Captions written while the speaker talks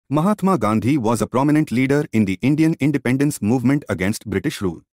Mahatma Gandhi was a prominent leader in the Indian independence movement against British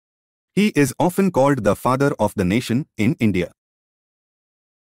rule. He is often called the father of the nation in India.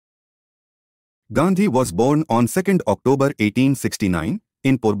 Gandhi was born on 2nd October 1869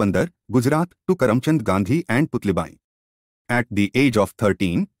 in Porbandar, Gujarat, to Karamchand Gandhi and Putlibai. At the age of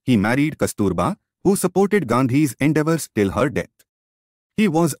 13, he married Kasturba, who supported Gandhi's endeavors till her death. He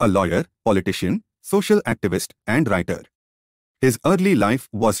was a lawyer, politician, social activist, and writer. His early life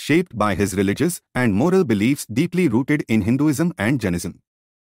was shaped by his religious and moral beliefs deeply rooted in Hinduism and Jainism.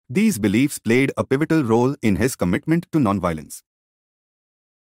 These beliefs played a pivotal role in his commitment to nonviolence.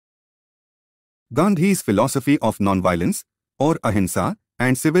 Gandhi's philosophy of nonviolence, or ahimsa,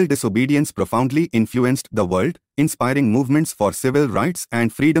 and civil disobedience profoundly influenced the world, inspiring movements for civil rights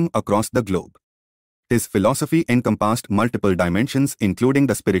and freedom across the globe. His philosophy encompassed multiple dimensions including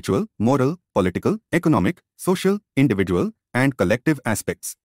the spiritual, moral, political, economic, social, individual, and collective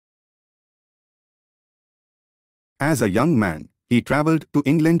aspects. As a young man, he traveled to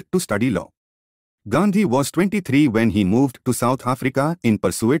England to study law. Gandhi was 23 when he moved to South Africa in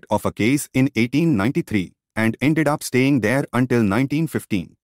pursuit of a case in 1893 and ended up staying there until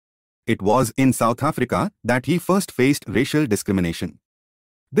 1915. It was in South Africa that he first faced racial discrimination.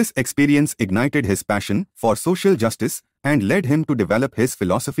 This experience ignited his passion for social justice and led him to develop his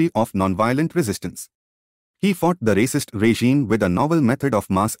philosophy of nonviolent resistance. He fought the racist regime with a novel method of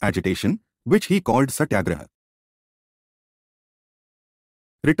mass agitation, which he called satyagraha.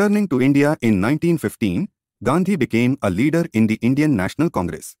 Returning to India in 1915, Gandhi became a leader in the Indian National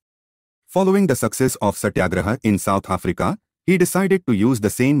Congress. Following the success of satyagraha in South Africa, he decided to use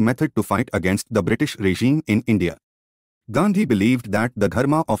the same method to fight against the British regime in India. Gandhi believed that the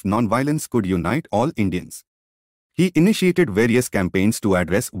dharma of nonviolence could unite all Indians. He initiated various campaigns to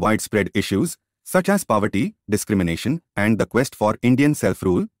address widespread issues such as poverty, discrimination, and the quest for Indian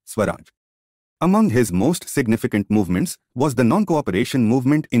self-rule, Swaraj. Among his most significant movements was the non-cooperation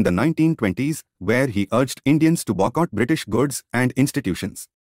movement in the 1920s, where he urged Indians to boycott British goods and institutions.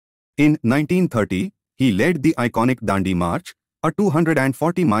 In 1930, he led the iconic Dandi March, a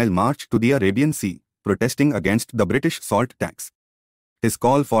 240-mile march to the Arabian Sea, protesting against the British salt tax. His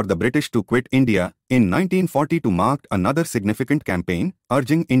call for the British to quit India in 1942 marked another significant campaign,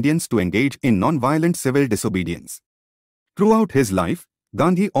 urging Indians to engage in non-violent civil disobedience. Throughout his life,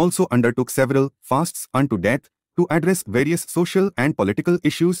 Gandhi also undertook several fasts unto death to address various social and political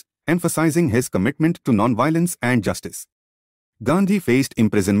issues, emphasizing his commitment to non-violence and justice. Gandhi faced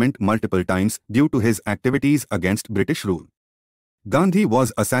imprisonment multiple times due to his activities against British rule. Gandhi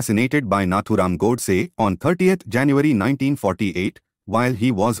was assassinated by Nathuram Godse on 30th January 1948 while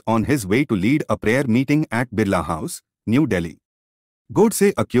he was on his way to lead a prayer meeting at Birla House, New Delhi.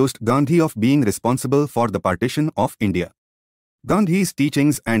 Godse accused Gandhi of being responsible for the partition of India. Gandhi's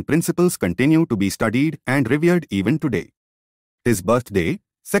teachings and principles continue to be studied and revered even today. His birthday,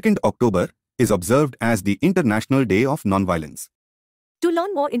 2nd October, is observed as the International Day of Nonviolence. To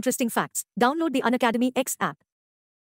learn more interesting facts, download the UnacademyX app.